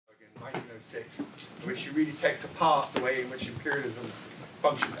1906, in which she really takes apart the way in which imperialism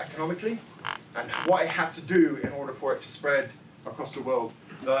functions economically and what it had to do in order for it to spread across the world.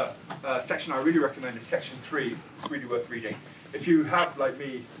 The section I really recommend is section 3. It's really worth reading. If you have, like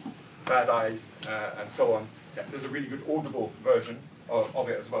me, bad eyes and so on, there's a really good audible version of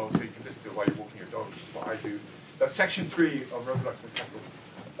it as well, so you can listen to it while you're walking your dog, which is what I do. That's section 3 of Rosa Luxemburg Capital,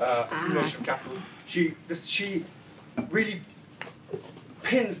 Accumulation of Capital. She really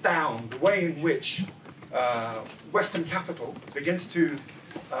pins down the way in which Western capital begins to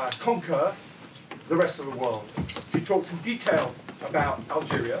conquer the rest of the world. She talks in detail about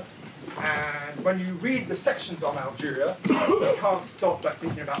Algeria, and when you read the sections on Algeria, you can't stop but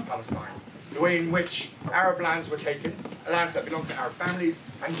thinking about Palestine. The way in which Arab lands were taken, lands that belonged to Arab families,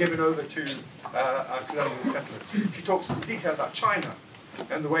 and given over to colonial settlers. She talks in detail about China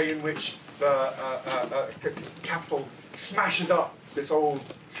and the way in which the capital smashes up this old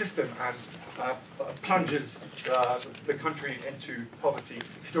system and plunges the country into poverty.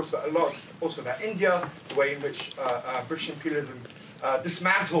 She talks about a lot also about India, the way in which British imperialism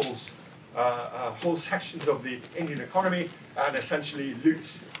dismantles whole sections of the Indian economy and essentially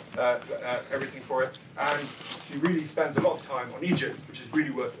loots everything for it. And she really spends a lot of time on Egypt, which is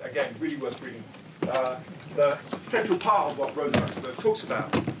really worth reading. The central part of what Rosa Luxemburg talks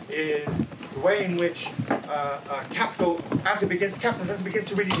about is the way in which capital, as it begins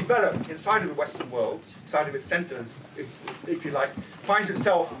to really develop inside of the Western world, inside of its centres, if you like, finds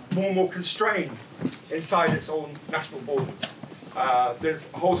itself more and more constrained inside its own national borders. There's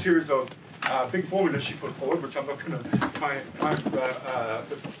a whole series of big formulas she put forward, which I'm not going to try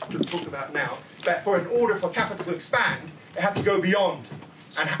to talk about now. But in order for capital to expand, it had to go beyond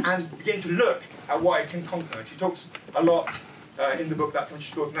and begin to look at what it can conquer. And she talks a lot in the book about something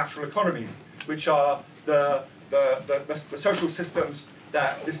she calls natural economies, which are the social systems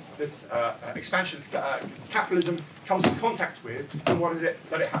that this expansionist capitalism comes in contact with, and what is it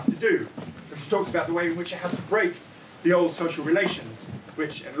that it has to do. So she talks about the way in which it has to break the old social relations,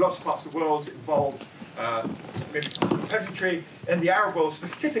 which in lots of parts of the world involve maybe some peasantry. In the Arab world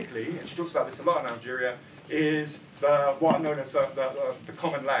specifically, and she talks about this a lot in Algeria, is what are known as the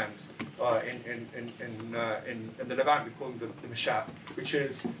common lands. In the Levant, we call them the Mashab, which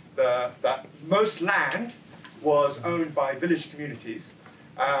is that most land was owned by village communities.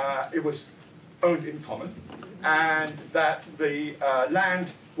 It was owned in common, and that the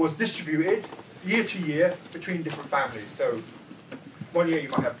land was distributed year to year between different families. So one year you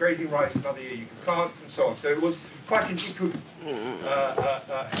might have grazing rights, another year you can plant, and so on. So it was quite an equal,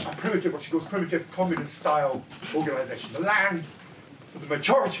 primitive, what she calls primitive communist style organization. The land, the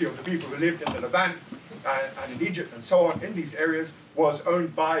majority of the people who lived in the Levant and in Egypt and so on, in these areas, was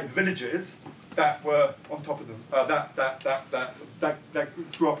owned by the villages that were on top of them, that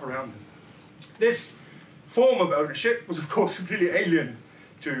grew up around them. This form of ownership was, of course, completely alien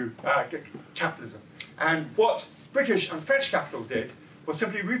to capitalism. And what British and French capital did was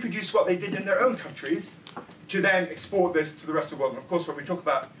simply reproduce what they did in their own countries to then export this to the rest of the world. And of course, when we talk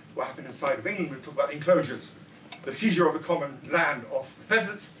about what happened inside of England, we talk about enclosures, the seizure of the common land of the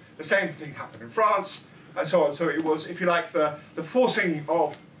peasants. The same thing happened in France, and so on. So it was, if you like, the forcing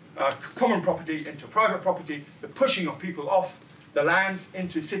of common property into private property, the pushing of people off the lands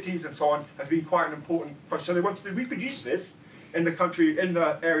into cities and so on, has been quite an important process. So they wanted to reproduce this in the country, in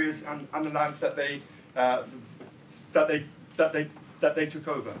the areas and the lands that they took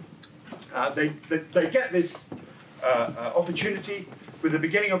over. They get this opportunity with the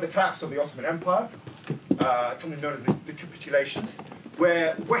beginning of the collapse of the Ottoman Empire, something known as the capitulations,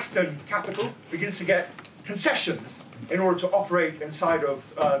 where Western capital begins to get concessions in order to operate inside of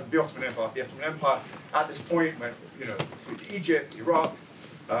the Ottoman Empire. The Ottoman Empire at this point went, through to Egypt, Iraq,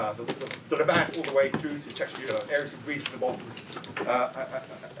 the Levant, all the way through to sexually areas of Greece and the Balkans,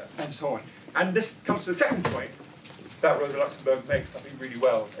 and so on. And this comes to the second point that Rosa Luxemburg makes, I think, really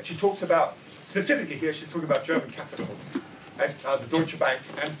well. And she talks about, specifically here, she's talking about German capital, and the Deutsche Bank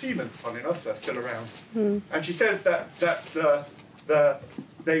and Siemens, funny enough, they're still around. And she says that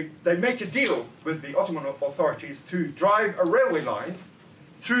they make a deal with the Ottoman authorities to drive a railway line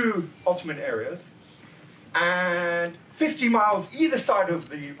through Ottoman areas, and 50 miles either side of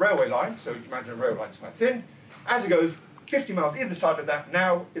the railway line, so you can imagine a railway line is quite thin, as it goes, 50 miles either side of that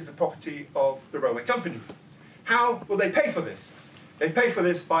now is the property of the railway companies. How will they pay for this? They pay for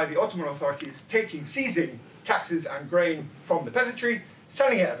this by the Ottoman authorities seizing taxes and grain from the peasantry,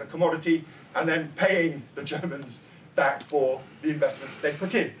 selling it as a commodity, and then paying the Germans back for the investment they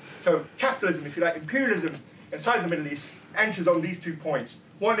put in. So capitalism, if you like, imperialism inside the Middle East enters on these 2 points.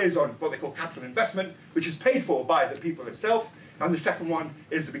 One is on what they call capital investment, which is paid for by the people itself, And the second one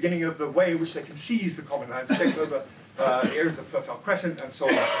is the beginning of the way in which they can seize the common lands, take over areas of Fertile Crescent, and so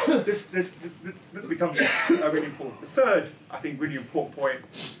on. This becomes really important. The third, I think, really important point,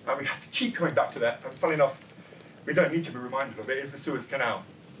 and we have to keep coming back to that, and funnily enough, we don't need to be reminded of it, is the Suez Canal.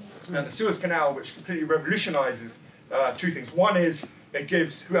 And the Suez Canal, which completely revolutionizes two things. One is it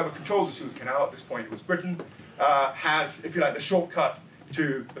gives whoever controls the Suez Canal, at this point it was Britain, has, if you like, the shortcut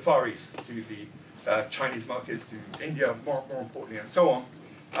to the Far East, to the Chinese markets, to India, more importantly, and so on.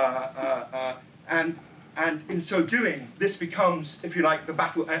 And in so doing, this becomes, if you like,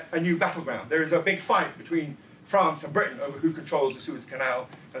 a new battleground. There is a big fight between France and Britain over who controls the Suez Canal,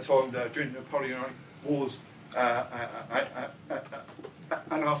 and so on during the Napoleonic Wars and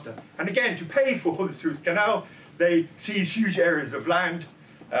after. And again, to pay for the Suez Canal, they seize huge areas of land,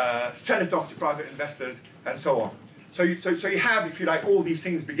 sell it off to private investors, and so on. So you have, if you like, all these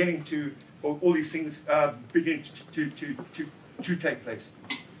things beginning to, or all these things begin to take place.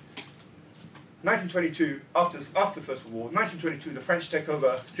 1922, after the First World War, 1922, the French take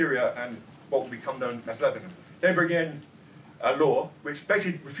over Syria and what will become known as Lebanon. They bring in a law which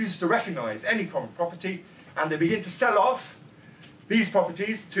basically refuses to recognize any common property, and they begin to sell off these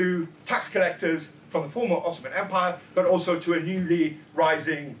properties to tax collectors from the former Ottoman Empire, but also to a newly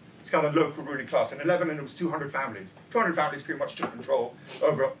rising kind of local ruling class. And in Lebanon, it was 200 families. 200 families pretty much took control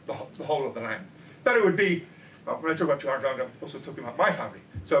over the whole of the land. But it would be, when I talk about 200, I'm also talking about my family.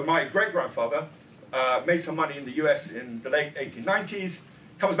 So my great-grandfather made some money in the US in the late 1890s,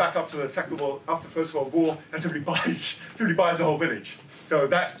 comes back after the First World War, and simply buys the whole village. So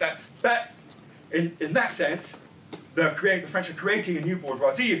that's that. In that sense, the French are creating a new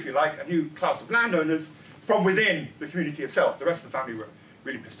bourgeoisie, if you like, a new class of landowners from within the community itself. The rest of the family were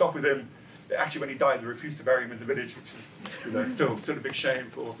really pissed off with him. Actually, when he died, they refused to bury him in the village, which is still a big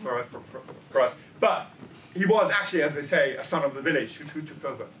shame for us. But he was actually, as they say, a son of the village who took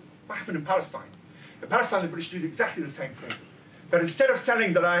over. What happened in Palestine? In Palestine, the British did exactly the same thing. But instead of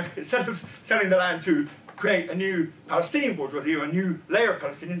selling the land to create a new Palestinian bourgeoisie or a new layer of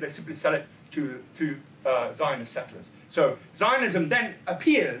Palestinians, they simply sell it to Zionist settlers. So Zionism then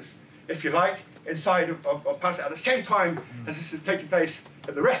appears, if you like, inside of Palestine at the same time as this is taking place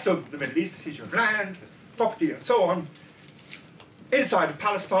in the rest of the Middle East, the seizure of lands, property, and so on. Inside of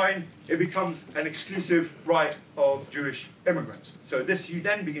Palestine, it becomes an exclusive right of Jewish immigrants. So this, you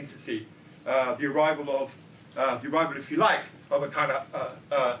then begin to see the arrival, if you like, of a kind of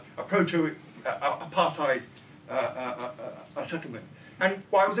a proto-apartheid settlement. And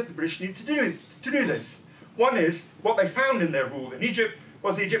why was it the British needed to do this? One is, what they found in their rule in Egypt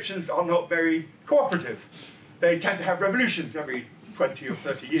was the Egyptians are not very cooperative. They tend to have revolutions every 20 or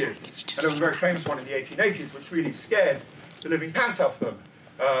 30 years. And there was a very famous one in the 1880s, which really scared the living pants off them.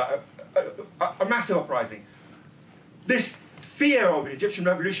 A massive uprising. This fear of an Egyptian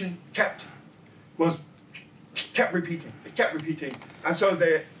revolution kept repeating. It kept repeating. And so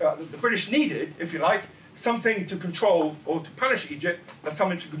the British needed, if you like, something to control or to punish Egypt, but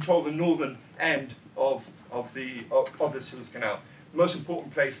something to control the northern end of the Suez Canal. The most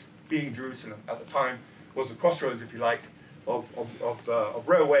important place being Jerusalem at the time was the crossroads, if you like, of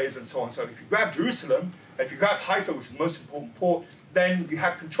railways and so on. So if you grab Jerusalem, if you grab Haifa, which is the most important port, then you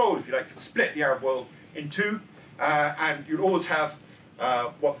have control, if you like, you can split the Arab world in two, and you'd always have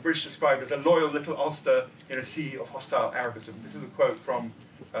what the British described as a loyal little Ulster in a sea of hostile Arabism. This is a quote from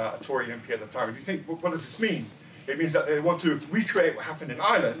a Tory MP at the time. If you think, what does this mean? It means that they want to recreate what happened in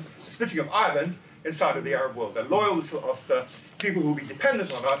Ireland, the splitting of Ireland inside of the Arab world. A loyal little Ulster, people who will be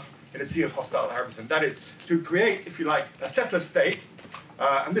dependent on us in a sea of hostile Arabism. That is, to create, if you like, a settler state,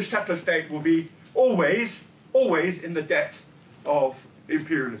 and this settler state will be always in the debt of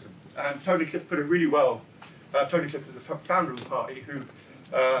imperialism. And Tony Cliff put it really well. Tony Cliff was the founder of the party, who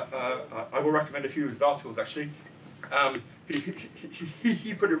I will recommend a few of his articles, actually.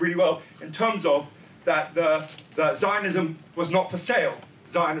 He put it really well in terms of that the Zionism was not for sale.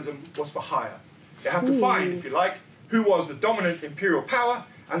 Zionism was for hire. They had to find, if you like, who was the dominant imperial power,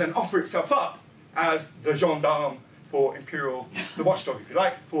 and then offer itself up as the gendarme for imperial, the watchdog, if you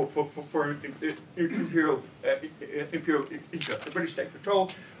like, for imperial interest. The British take control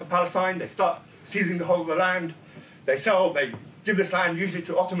of Palestine. They start seizing the whole of the land. They give this land usually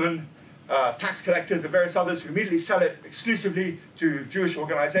to Ottoman tax collectors and various others, who immediately sell it exclusively to Jewish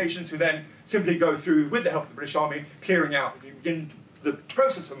organizations, who then simply go through, with the help of the British Army, clearing out. You begin the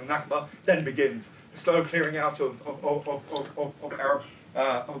process from the Nakba, then begins the slow clearing out of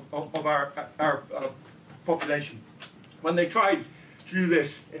our Arab population. When they tried to do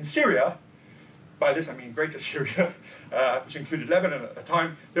this in Syria, by this I mean Greater Syria, which included Lebanon at the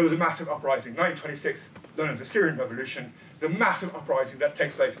time, there was a massive uprising. 1926, known as the Syrian Revolution. the massive uprising that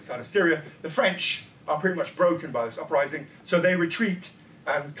takes place inside of Syria. The French are pretty much broken by this uprising, so they retreat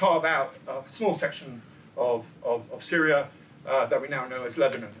and carve out a small section of Syria that we now know as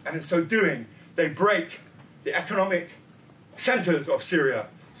Lebanon. And in so doing, they break the economic centers of Syria.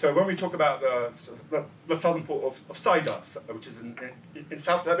 So when we talk about the southern port of Sidon, which is in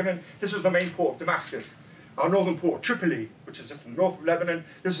South Lebanon, this was the main port of Damascus. Our northern port of Tripoli, which is just in the north of Lebanon,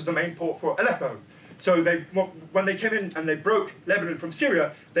 this was the main port for Aleppo. So when they came in and they broke Lebanon from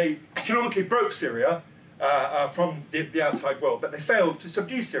Syria, they economically broke Syria from the outside world, but they failed to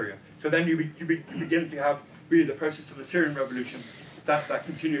subdue Syria. So then you begin to have really the process of the Syrian revolution that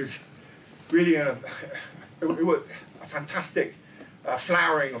continues really a fantastic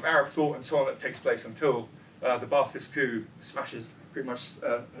flowering of Arab thought and so on that takes place until the Ba'athist coup smashes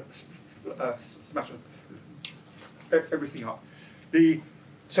everything up.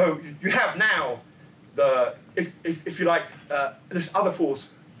 So you have now if you like, this other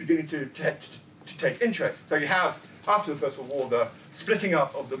force beginning to take interest. So you have, after the First World War, the splitting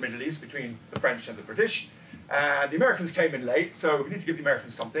up of the Middle East between the French and the British. And the Americans came in late, so we need to give the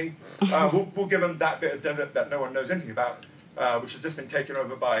Americans something. We'll give them that bit of desert that no one knows anything about, which has just been taken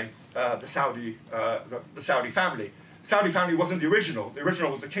over by the Saudi family. Saudi family wasn't the original. The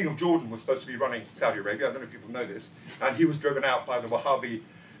original was the King of Jordan was supposed to be running Saudi Arabia. I don't know if people know this. And he was driven out by the Wahhabi,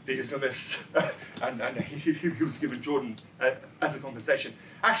 the Islamists, and he was given Jordan as a compensation.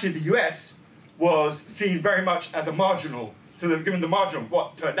 Actually, the US was seen very much as a marginal. So they were given the marginal.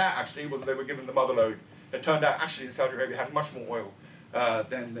 What turned out, actually, was they were given the mother lode. It turned out, actually, Saudi Arabia had much more oil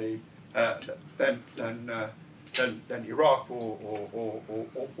than Iraq or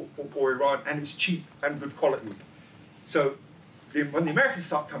Iran, and it's cheap and good quality. So when the Americans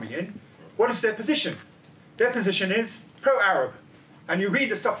start coming in, what is their position? Their position is pro-Arab. And you read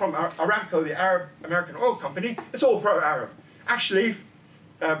the stuff from Aramco, the Arab American oil company, it's all pro-Arab. Actually,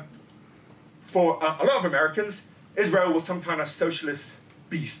 for a lot of Americans, Israel was some kind of socialist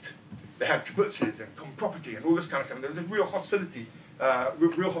beast. They had kibbutzes and common property and all this kind of stuff. And there was a real hostility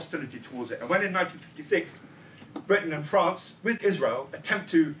towards it. And when in 1956, Britain and France, with Israel, attempt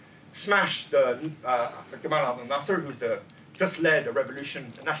to smash the Gamal Abdel Nasser, who's just led a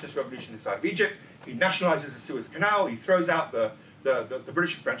revolution, a nationalist revolution inside of Egypt. He nationalizes the Suez Canal. He throws out the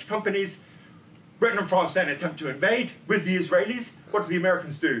British and French companies. Britain and France then attempt to invade with the Israelis. What do the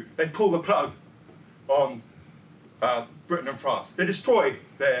Americans do? They pull the plug on Britain and France. They destroy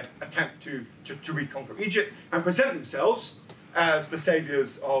their attempt to reconquer Egypt and present themselves as the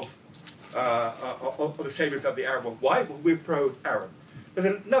saviors of the Arab world. Why? Well, we're pro-Arab. There's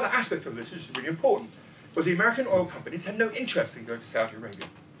another aspect of this which is really important, was the American oil companies had no interest in going to Saudi Arabia.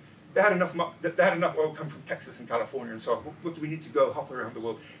 They had enough oil come from Texas and California and so on. What do we need to go hop around the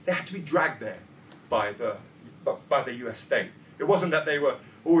world? They had to be dragged there by the US state. It wasn't that they were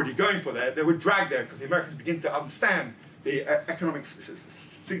already going for there, they were dragged there because the Americans begin to understand the economic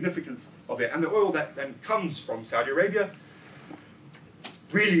significance of it. And the oil that then comes from Saudi Arabia,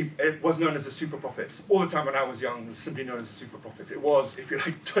 really, it was known as the super profits. All the time when I was young, it was simply known as the super profits. It was, if you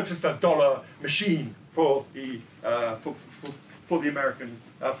like, just a dollar machine for the American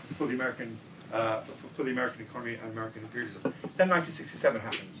economy and American imperialism. Then 1967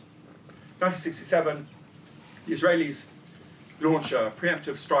 happens. 1967, the Israelis launch a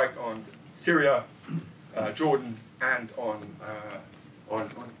preemptive strike on Syria, Jordan, and on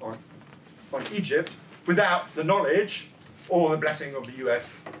Egypt without the knowledge or the blessing of the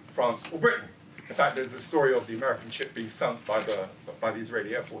US, France, or Britain. In fact, there's the story of the American ship being sunk by the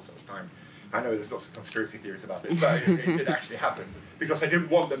Israeli Air Force at the time. I know there's lots of conspiracy theories about this, but it did actually happen because they didn't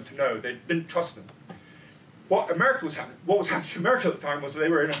want them to know. They didn't trust them. What was happening to America at the time was they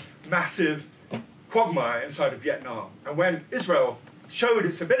were in a massive quagmire inside of Vietnam. And when Israel showed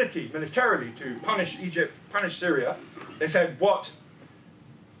its ability militarily to punish Egypt, punish Syria, they said,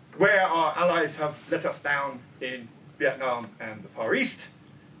 where our allies have let us down in Vietnam and the Far East,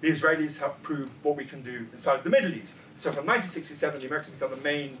 the Israelis have proved what we can do inside the Middle East. So from 1967, the Americans become the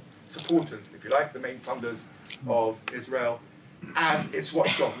main supporters, if you like, the main funders of Israel as its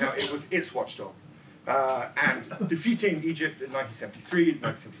watchdog. Now, it was its watchdog. And defeating Egypt in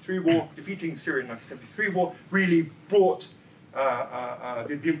 1973 war, defeating Syria in 1973 war, really brought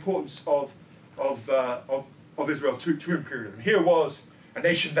the importance of Israel to imperialism. Here was a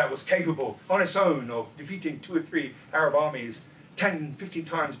nation that was capable on its own of defeating 2 or 3 Arab armies 10, 15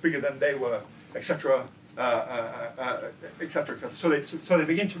 times bigger than they were, etc., etc., etc. So they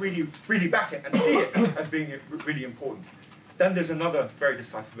begin to really back it and see it as being really important. Then there's another very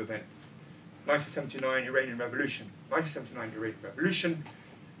decisive event. 1979 Iranian Revolution. 1979 Iranian Revolution.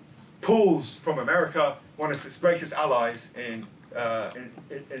 pulls from America, one of its greatest allies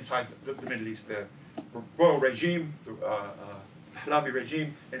inside the Middle East, the royal regime, the Pahlavi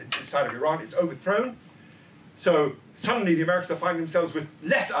regime inside of Iran, is overthrown. So suddenly the Americans are finding themselves with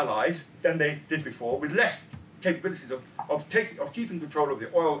less allies than they did before, with less capabilities of keeping control of the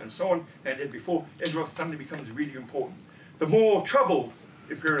oil and so on than they did before. Israel suddenly becomes really important. The more trouble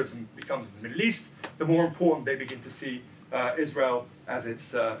imperialism becomes in the Middle East, the more important they begin to see Israel as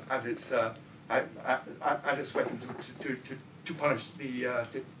its weapon to punish the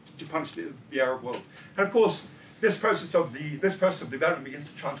Arab world. And of course, this process of development begins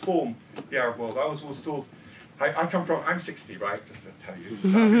to transform the Arab world. I was always told, I'm 60, right? Just to tell you, so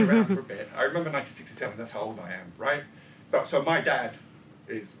I've been around for a bit. I remember 1967. That's how old I am, right? So my dad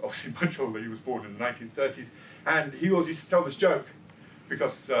is obviously much older. He was born in the 1930s, and he always used to tell this joke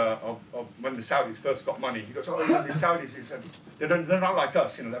because of when the Saudis first got money. He goes, "Oh, yeah, the Saudis, he said, they're not like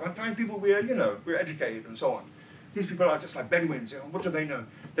us. You know, they're one-time people. We're educated and so on. These people are just like Bedouins. You know, what do they know?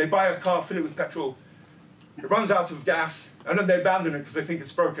 They buy a car, fill it with petrol. It runs out of gas, and then they abandon it because they think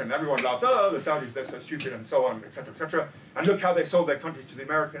it's broken. Everyone laughs, oh, the Saudis, they're so stupid, and so on, etc., etc. And look how they sold their countries to the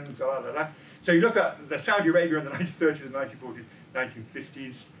Americans, blah, blah, blah. So you look at the Saudi Arabia in the 1930s, 1940s,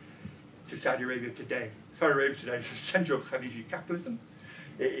 1950s, to Saudi Arabia today. Saudi Arabia today is the center of Khaliji capitalism.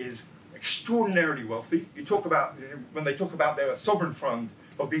 It is extraordinarily wealthy. You talk about, when they talk about their sovereign fund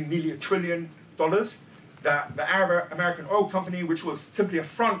of being nearly $1 trillion, that the Arab American oil company, which was simply a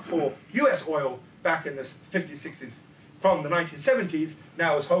front for US oil, back in the 50s, 60s, from the 1970s,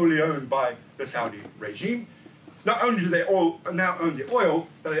 now is wholly owned by the Saudi regime. Not only do they now own the oil,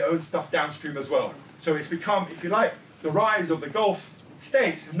 but they own stuff downstream as well. So it's become, if you like, the rise of the Gulf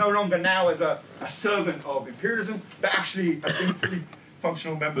states is no longer now as a servant of imperialism, but actually as being fully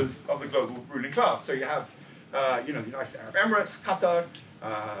functional members of the global ruling class. So you have, the United Arab Emirates, Qatar,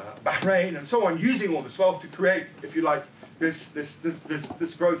 Bahrain, and so on, using all this wealth to create, if you like, this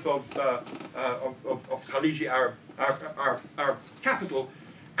growth of Khaliji Arab capital,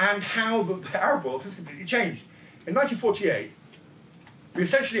 and how the Arab world has completely changed. In 1948, we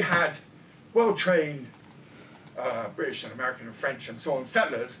essentially had well-trained British and American and French and so on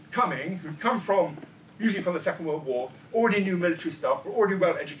settlers coming, who'd come from, usually from the Second World War, already knew military stuff, were already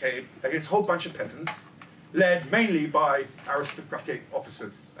well educated against a whole bunch of peasants, led mainly by aristocratic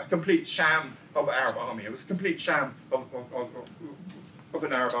officers, a complete sham of an Arab army. It was a complete sham of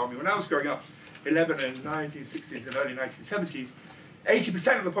an Arab army. When I was growing up in Lebanon in the 1960s and early 1970s,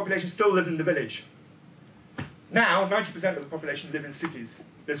 80% of the population still lived in the village. Now, 90% of the population live in cities.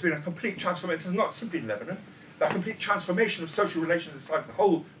 There's been a complete transformation. This is not simply in Lebanon, but a complete transformation of social relations inside the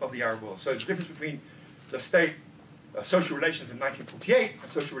whole of the Arab world. So the difference between the state social relations in 1948 and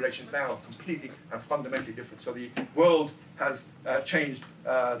social relations now are completely and fundamentally different. So the world has changed.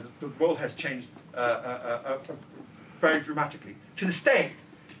 The world has changed very dramatically, to the state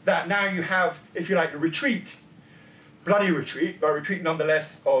that now you have, if you like, a retreat, bloody retreat, but a retreat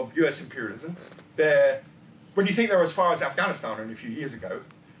nonetheless of US imperialism. When you think they were as far as Afghanistan only a few years ago,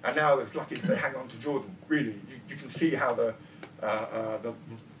 and now it's lucky they hang on to Jordan, really, you can see how the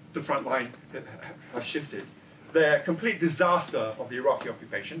front line has shifted. The complete disaster of the Iraqi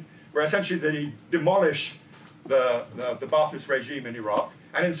occupation, where essentially they demolish the Ba'athist regime in Iraq,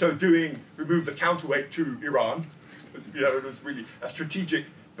 and in so doing, remove the counterweight to Iran. It was really a strategic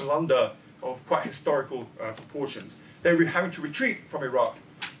blunder of quite historical proportions. They were having to retreat from Iraq,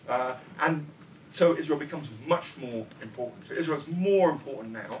 and so Israel becomes much more important. So Israel is more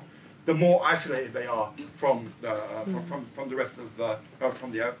important now, the more isolated they are from the rest of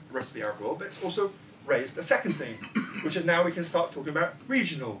the Arab world. But it's also raised a second thing, which is now we can start talking about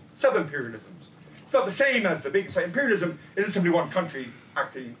regional sub-imperialisms. It's not the same as the big. So imperialism isn't simply one country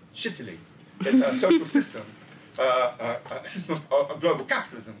acting shittily. It's a social system, a system of global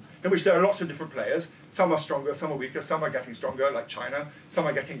capitalism, in which there are lots of different players. Some are stronger, some are weaker, some are getting stronger, like China, some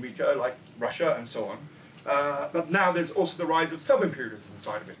are getting weaker, like Russia, and so on. But now there's also the rise of sub-imperialism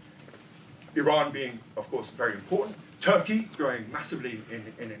inside of it. Iran being, of course, very important. Turkey growing massively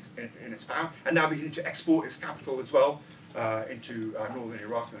in its power, and now beginning to export its capital as well into northern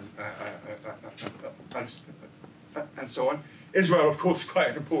Iraq and so on. Israel, of course, quite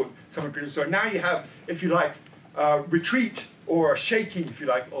an important sub-imperialism. So now you have, if you like, retreat or a shaking, if you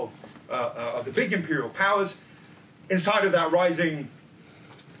like, of the big imperial powers. Inside of that rising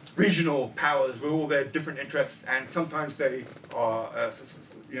regional powers with all their different interests, and sometimes they are,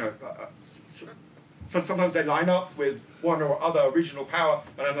 so sometimes they line up with one or other regional power,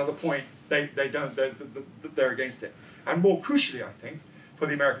 and at another point they don't, they're against it. And more crucially, I think, for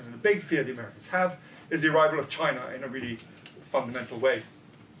the Americans, and the big fear the Americans have, is the arrival of China in a really fundamental way.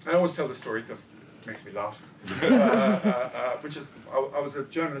 I always tell the story because it makes me laugh. Which is, I was a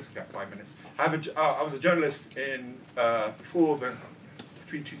journalist. Yeah, 5 minutes. I was a journalist in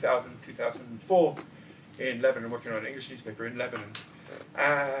between 2000 and 2004 in Lebanon, working on an English newspaper in Lebanon,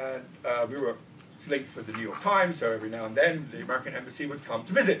 and we were linked with the New York Times. So every now and then, the American embassy would come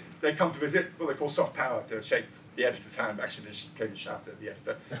to visit. They come to visit what they call soft power, to shake the editor's hand. Actually, they came and shouted at the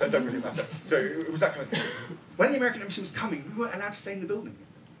editor. That doesn't really matter. So it was that kind of thing. When the American embassy was coming, we weren't allowed to stay in the building.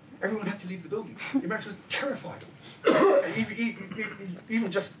 Everyone had to leave the building. The Americans were terrified.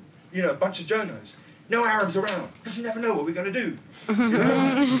 Even just, a bunch of journos. No Arabs around, because you never know what we're going to do.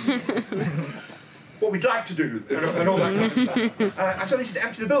 What we'd like to do, and all that kind of stuff. And so they used to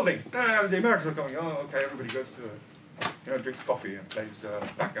empty the building. The Americans are going, oh, okay, everybody goes to, drinks coffee and plays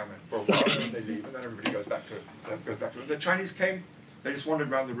backgammon for a while, and then they leave, and then everybody goes back to it. The Chinese came, they just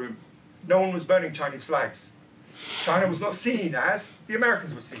wandered around the room. No one was burning Chinese flags. China was not seen as the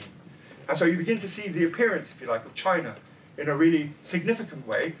Americans were seen. And so you begin to see the appearance, if you like, of China in a really significant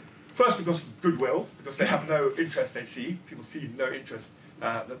way. First, because of goodwill, because they have no interest they see. People see no interest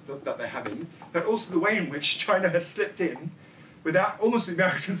that they're having. But also the way in which China has slipped in without almost the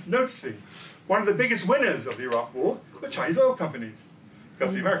Americans noticing. One of the biggest winners of the Iraq War were Chinese oil companies,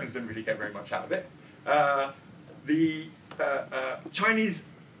 because the Americans didn't really get very much out of it. The Chinese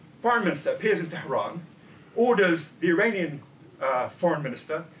foreign minister appears in Tehran, orders the Iranian foreign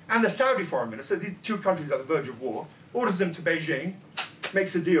minister and the Saudi foreign minister, these two countries at the verge of war, orders them to Beijing,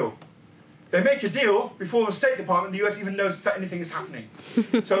 makes a deal. They make a deal before the State Department, the US, even knows that anything is happening.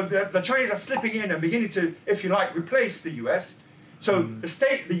 So the Chinese are slipping in and beginning to, if you like, replace the US. So the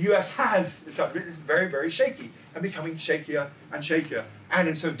state the US has is very, very shaky and becoming shakier and shakier. And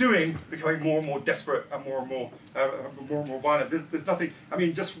in so doing, becoming more and more desperate and more and more violent. There's nothing, I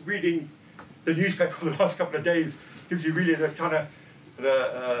mean, just reading the newspaper for the last couple of days gives you really the kind of,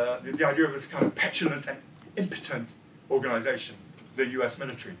 the idea of this kind of petulant and impotent organization, the US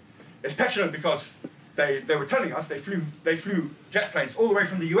military. It's petulant because they were telling us they flew jet planes all the way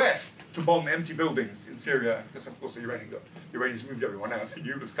from the US to bomb empty buildings in Syria, because of course the Iranians moved everyone out, they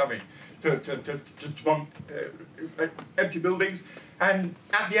knew it was coming, to bomb empty buildings, and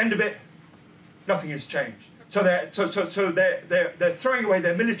at the end of it, nothing has changed. So they're throwing away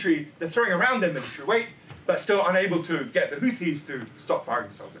their military, they're throwing around their military weight, but still unable to get the Houthis to stop firing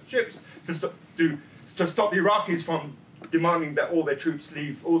themselves at ships, to stop the Iraqis from demanding that all their troops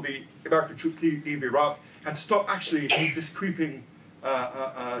leave, all the American troops leave Iraq, and to stop actually this creeping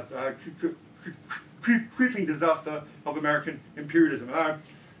disaster of American imperialism. And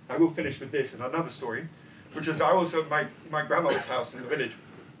I will finish with this and another story, which is I was at my grandmother's house in the village.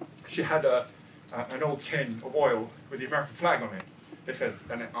 She had an old tin of oil with the American flag on it. It says,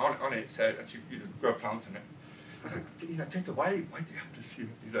 and on it said, and she grow plants in it. I said, Teta, why do you have to see,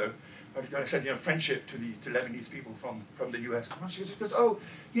 I said, friendship to Lebanese people from the US. And she just goes, oh,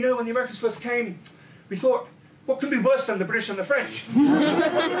 when the Americans first came, we thought, what can be worse than the British and the French?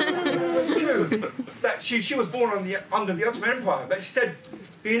 That's true. That she was born under the Ottoman Empire, but she said,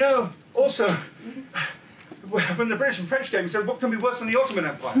 also, when the British and French came, we said, what can be worse than the Ottoman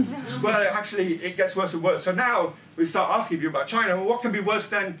Empire? Well, actually, it gets worse and worse. So now we start asking you about China. Well, what can be worse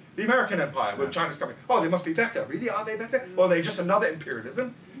than the American Empire? Well, China's coming. Oh, they must be better. Really? Are they better? Or are they just another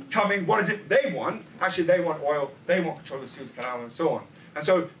imperialism coming? What is it they want? Actually, they want oil. They want control of the Suez Canal and so on. And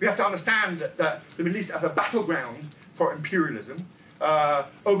so we have to understand that the Middle East as a battleground for imperialism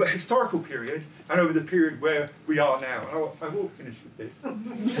over a historical period and over the period where we are now. And I will finish with this.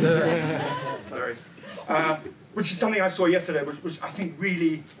 Sorry. Which is something I saw yesterday, which I think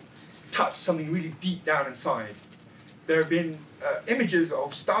really touched something really deep down inside. There have been images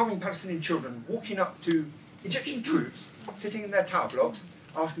of starving Palestinian children walking up to Egyptian troops, sitting in their tower blocks,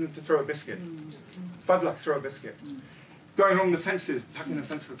 asking them to throw a biscuit. Fadlak, throw a biscuit. Going along the fences, tucking the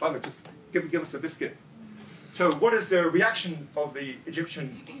fences, Fadlak, just give us a biscuit. So what is the reaction of the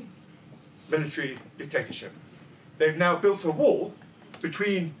Egyptian military dictatorship? They've now built a wall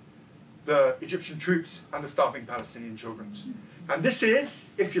between the Egyptian troops and the starving Palestinian children. And this is,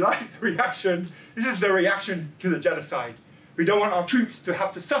 if you like, the reaction to the genocide. We don't want our troops to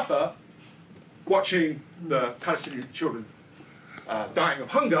have to suffer watching the Palestinian children dying of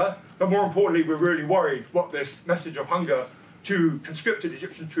hunger, but more importantly, we're really worried what this message of hunger to conscripted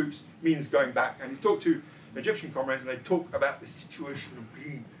Egyptian troops means going back. And you talk to Egyptian comrades and they talk about the situation of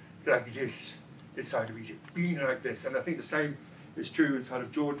being like this inside of Egypt, being like this. And I think the same is true inside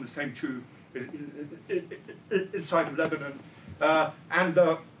of Jordan, the same true inside of Lebanon. And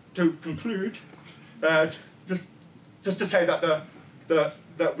to conclude, just to say that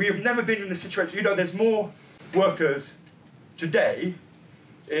that we have never been in a situation, there's more workers today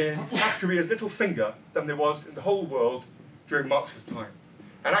in South Korea's little finger than there was in the whole world during Marx's time.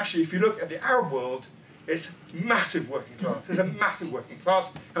 And actually, if you look at the Arab world, it's massive working class. There's a massive working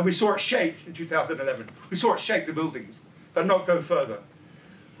class, and we saw it shake in 2011. We saw it shake the buildings, but not go further.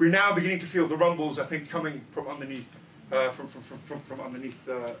 We're now beginning to feel the rumbles, I think, coming from underneath, from underneath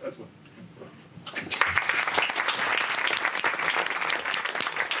as well.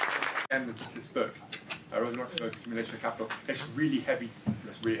 And with just this book, Rosa Luxemburg's Accumulation of Capital. It's really heavy.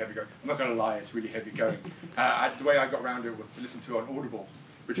 It's really heavy going. I'm not going to lie, it's really heavy going. The way I got around it was to listen to it on Audible,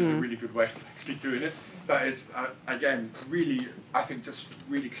 which is a really good way of actually doing it. That is, again, really, I think, just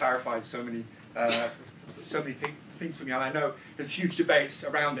really clarified so many things for me. And I know there's huge debates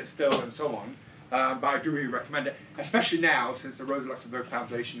around it still and so on, but I do really recommend it, especially now since the Rosa Luxemburg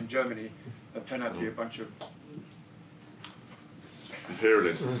Foundation in Germany have turned out to be a bunch of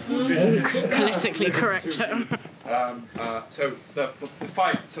Imperialism. Politically correct. So the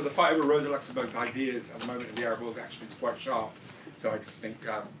fight over Rosa Luxemburg's ideas at the moment in the Arab world actually is quite sharp. So I just think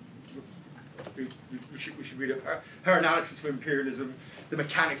we should read it. Her analysis of imperialism, the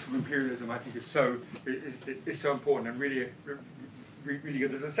mechanics of imperialism, I think is so important and really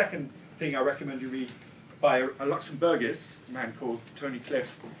good. There's a second thing I recommend you read by a Luxembourgist, a man called Tony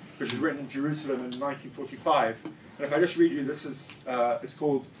Cliff, which was written in Jerusalem in 1945. And if I just read you, this is it's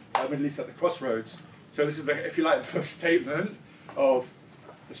called Middle East at the Crossroads. So this is, if you like, the first statement of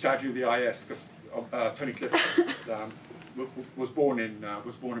the strategy of the IS, because Tony Cliff was born in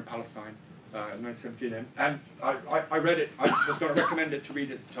Palestine in 1917, and I read it. I was going to recommend it to read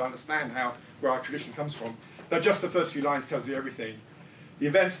it to understand where our tradition comes from. But just the first few lines tells you everything. The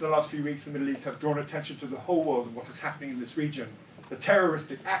events of the last few weeks in the Middle East have drawn attention to the whole world and what is happening in this region. The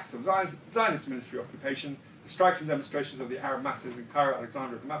terroristic acts of Zionist military occupation, the strikes and demonstrations of the Arab masses in Cairo,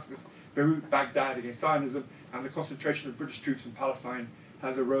 Alexandria, Damascus, Beirut, Baghdad against Zionism, and the concentration of British troops in Palestine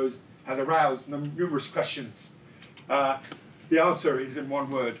has aroused numerous questions. The answer is in one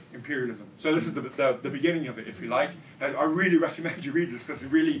word: imperialism. So this is the beginning of it, if you like. And I really recommend you read this because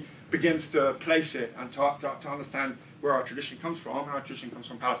it really begins to place it and to understand where our tradition comes from. And our tradition comes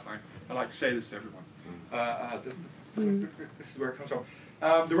from Palestine. I like to say this to everyone. This is where it comes from.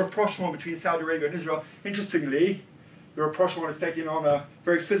 The rapprochement between Saudi Arabia and Israel, interestingly, the rapprochement is taking on a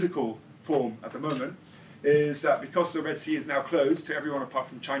very physical form at the moment, is that because the Red Sea is now closed to everyone apart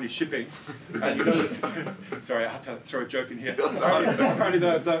from Chinese shipping, and you notice, sorry, I had to throw a joke in here. Apparently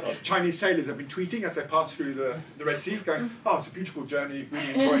the Chinese sailors have been tweeting as they pass through the Red Sea, going, "Oh, it's a beautiful journey,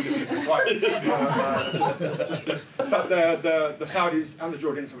 really enjoying the peace and quiet." But the Saudis and the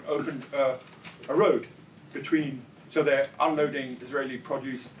Jordanians have opened a road between, so they're unloading Israeli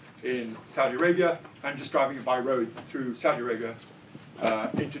produce in Saudi Arabia and just driving it by road through Saudi Arabia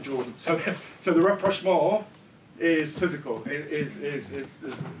into Jordan. So the rapprochement is physical, is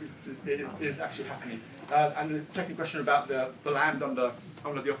actually happening. And the second question about the land under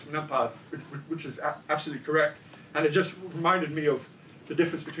the Ottoman Empire, which is absolutely correct. And it just reminded me of the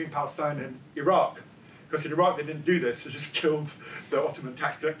difference between Palestine and Iraq. Because in Iraq they didn't do this, they just killed the Ottoman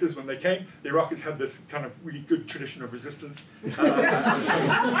tax collectors when they came. The Iraqis had this kind of really good tradition of resistance.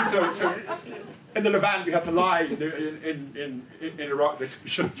 So in the Levant we had to lie. In Iraq they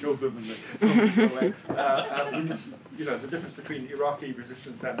just killed them and they away. You know, there's a difference between Iraqi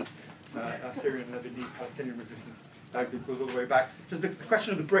resistance and Syrian, Lebanese, Palestinian resistance. It goes all the way back. Just the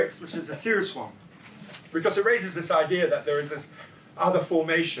question of the BRICS, which is a serious one, because it raises this idea that there is this other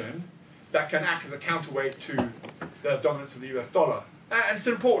formation that can act as a counterweight to the dominance of the US dollar. And it's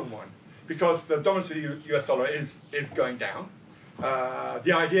an important one, because the dominance of the US dollar is going down.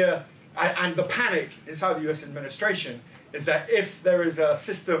 The idea, and the panic inside the US administration, is that if there is a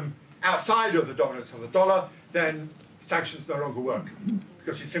system outside of the dominance of the dollar, then sanctions no longer work.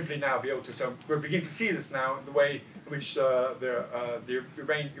 Because you simply now be able to, so we're beginning to see this now in the way in which the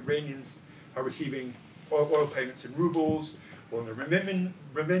Iranians are receiving oil payments in rubles, or the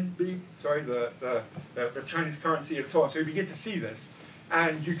renminbi, sorry, the Chinese currency and so on. So you begin to see this.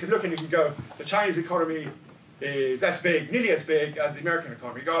 And you can look and you can go, the Chinese economy is as big, nearly as big as the American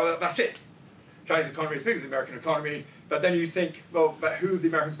economy. You go, oh, that's it. Chinese economy is as big as the American economy. But then you think, well, but who have the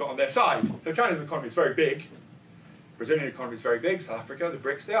Americans got on their side? The Chinese economy is very big. Brazilian economy is very big. South Africa, the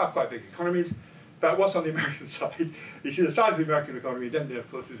BRICS, they are quite big economies. But what's on the American side? You see the size of the American economy, then there,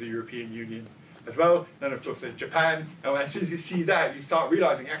 of course, is the European Union as well. Then, of course, there's Japan. And as soon as you see that, you start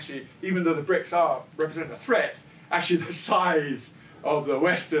realizing, actually, even though the BRICS represent a threat, actually the size of the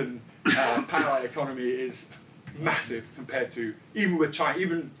Western power economy is massive compared to, even with China,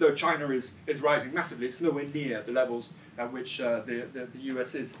 even though China is rising massively, it's nowhere near the levels at which the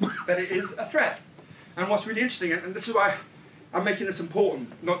US is. But it is a threat. And what's really interesting, and this is why I'm making this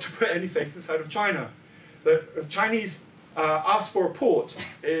important not to put any faith inside of China. The Chinese asked for a port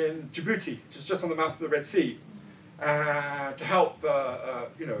in Djibouti, which is just on the mouth of the Red Sea, to help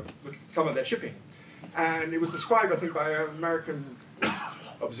with some of their shipping. And it was described, I think, by an American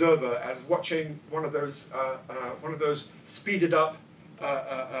observer as watching one of those speeded up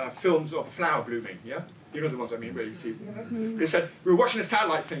films of a flower blooming. Yeah, you know the ones I mean, where you see. They said we were watching a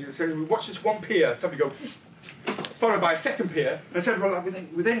satellite thing. They said we watched this one pier. Somebody go, followed by a second pier, and they said, well,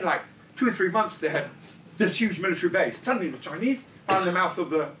 within like 2 or 3 months, they had this huge military base. Suddenly, the Chinese are in the mouth of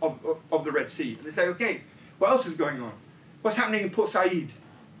the Red Sea. And they say, okay, what else is going on? What's happening in Port Said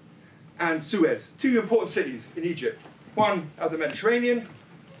and Suez, 2 important cities in Egypt. One at the Mediterranean,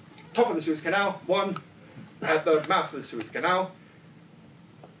 top of the Suez Canal, one at the mouth of the Suez Canal.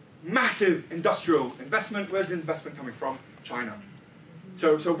 Massive industrial investment. Where's the investment coming from? China.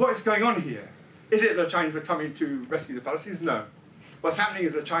 So what is going on here? Is it the Chinese are coming to rescue the Palestinians? No. What's happening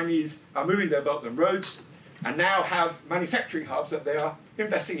is the Chinese are moving their Belt and Roads and now have manufacturing hubs that they are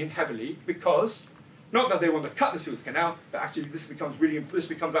investing in heavily because, not that they want to cut the Suez Canal, but actually this becomes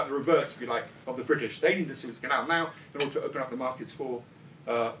like the reverse, if you like, of the British. They need the Suez Canal now in order to open up the markets for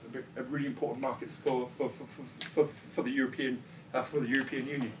really important markets for the European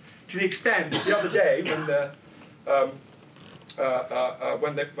Union. To the extent the other day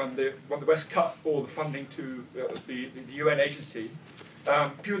when the West cut all the funding to the UN agency,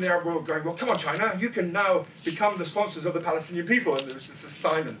 people in the Arab world going, well, come on, China, you can now become the sponsors of the Palestinian people, and there was just a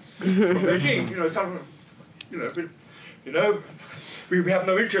silence from the regime. We have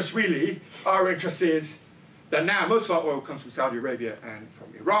no interest really. Our interest is that now most of our oil comes from Saudi Arabia and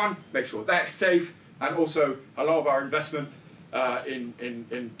from Iran. Make sure that's safe, and also a lot of our investment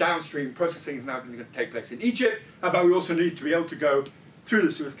in downstream processing is now going to take place in Egypt, but we also need to be able to go through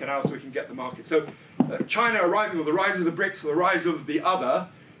the Suez Canal so we can get the market. So China arriving with the rise of the BRICS or the rise of the other,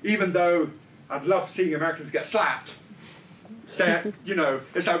 even though I'd love seeing Americans get slapped,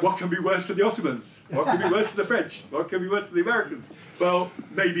 it's like, what can be worse than the Ottomans? What can be worse than the French? What can be worse than the Americans? Well,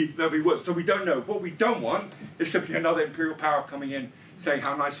 maybe they'll be worse. So we don't know. What we don't want is simply another imperial power coming in saying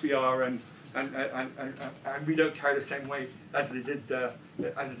how nice we are and we don't carry the same weight as it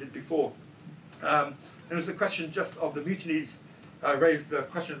did before. There was the question just of the mutinies, raised the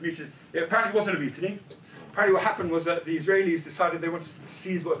question of mutinies. It apparently wasn't a mutiny. Apparently what happened was that the Israelis decided they wanted to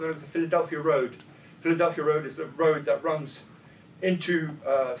seize what's known as the Philadelphia Road. Philadelphia Road is the road that runs into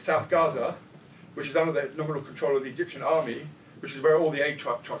South Gaza, which is under the nominal control of the Egyptian army, which is where all the aid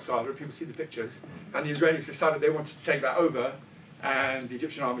trucks are. People see the pictures. And the Israelis decided they wanted to take that over, and the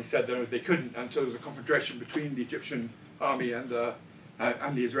Egyptian army said that they couldn't, and so there was a confrontation between the Egyptian army and the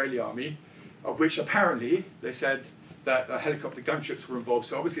Israeli army, of which apparently they said that helicopter gunships were involved.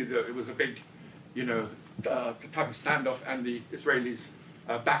 So obviously it was a big, type of standoff, and the Israelis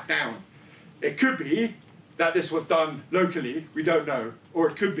backed down. It could be that this was done locally, we don't know, or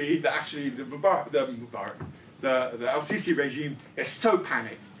it could be that actually the Al-Sisi regime is so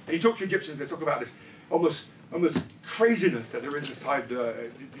panicked. And you talk to Egyptians, they talk about this almost craziness that there is inside the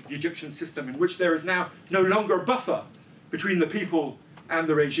Egyptian system, in which there is now no longer a buffer between the people and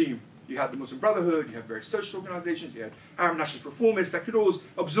the regime. You had the Muslim Brotherhood, you had various social organizations, you had Arab nationalist reformists that could always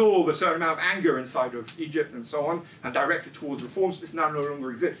absorb a certain amount of anger inside of Egypt and so on, and direct it towards reforms. This now no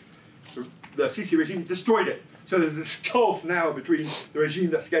longer exists. The Sisi regime destroyed it. So there's this gulf now between the regime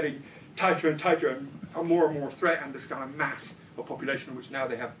that's getting tighter and tighter and more threat, and this kind of mass of population, which now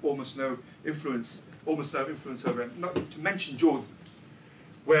they have almost no influence over. And not to mention Jordan,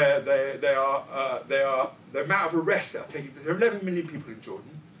 where the amount of arrests that are taking place. There are 11 million people in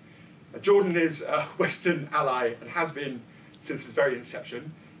Jordan. Jordan is a Western ally and has been since its very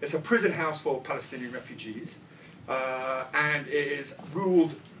inception. It's a prison house for Palestinian refugees, and it is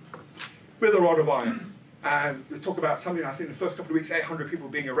ruled with a rod of iron. And we talk about something, I think in the first couple of weeks, 800 people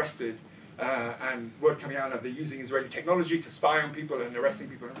being arrested, and word coming out that they're using Israeli technology to spy on people and arresting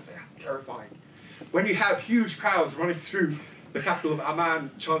people. And they're terrifying. When you have huge crowds running through the capital of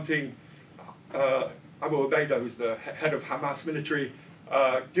Amman chanting, Abu Ubaidah, who's the head of Hamas military,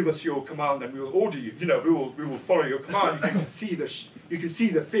 give us your command and we will order you. We will follow your command. You can see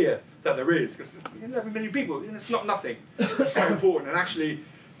the fear that there is, because there's 11 million people, and it's not nothing. It's quite important, and actually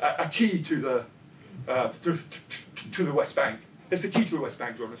a key to the West Bank. It's the key to the West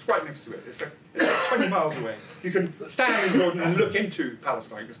Bank, Jordan. It's right next to it. It's like 20 miles away. You can stand in Jordan and look into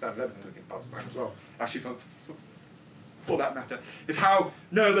Palestine. You can stand in Lebanon and look into Palestine as well. Actually, for that matter, is how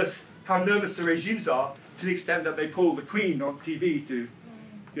nervous the regimes are, to the extent that they pull the Queen on TV to,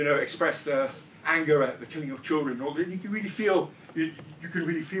 express anger at the killing of children. You can really feel, you can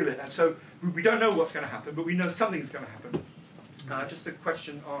really feel it. And so we don't know what's going to happen, but we know something's going to happen. Just a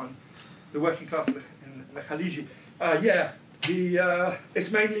question on the working class in the Khaliji.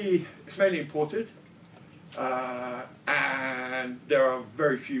 It's mainly imported, and there are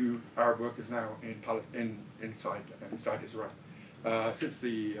very few Arab workers now inside Israel. Since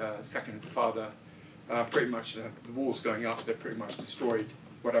the Second Intifada, pretty much the walls going up, they've pretty much destroyed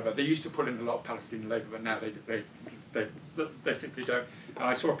whatever. They used to put in a lot of Palestinian labour, but now they simply don't.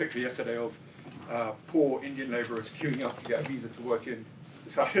 I saw a picture yesterday of poor Indian labourers queuing up to get a visa to work in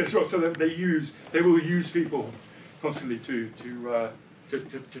Israel. So they will use people constantly to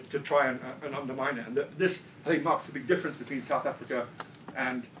try and undermine it. And this, I think, marks the big difference between South Africa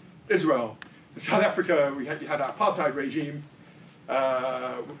and Israel. In South Africa, you had an apartheid regime,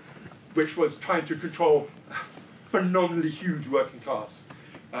 which was trying to control a phenomenally huge working class,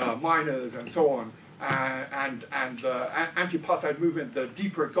 miners and so on. And the anti-apartheid movement, the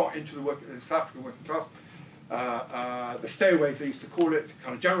deeper it got into the South African working class, the stayaways, they used to call it,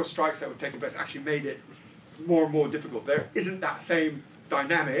 kind of general strikes that were taking place, actually made it more and more difficult. There isn't that same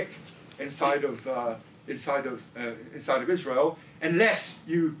dynamic inside of Israel, unless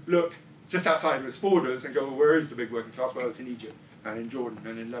you look just outside of its borders and go, well, where is the big working class? Well, it's in Egypt and in Jordan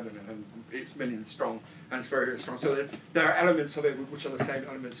and in Lebanon, and it's millions strong, and it's very, very strong. So there are elements of it which are the same,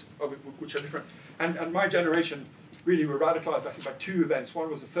 elements of it which are different. And my generation really were radicalized, I think, by two events. One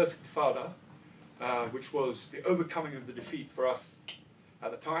was the First Intifada, which was the overcoming of the defeat for us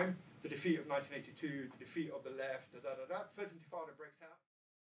at the time, the defeat of 1982, the defeat of the left, First Intifada breaks out.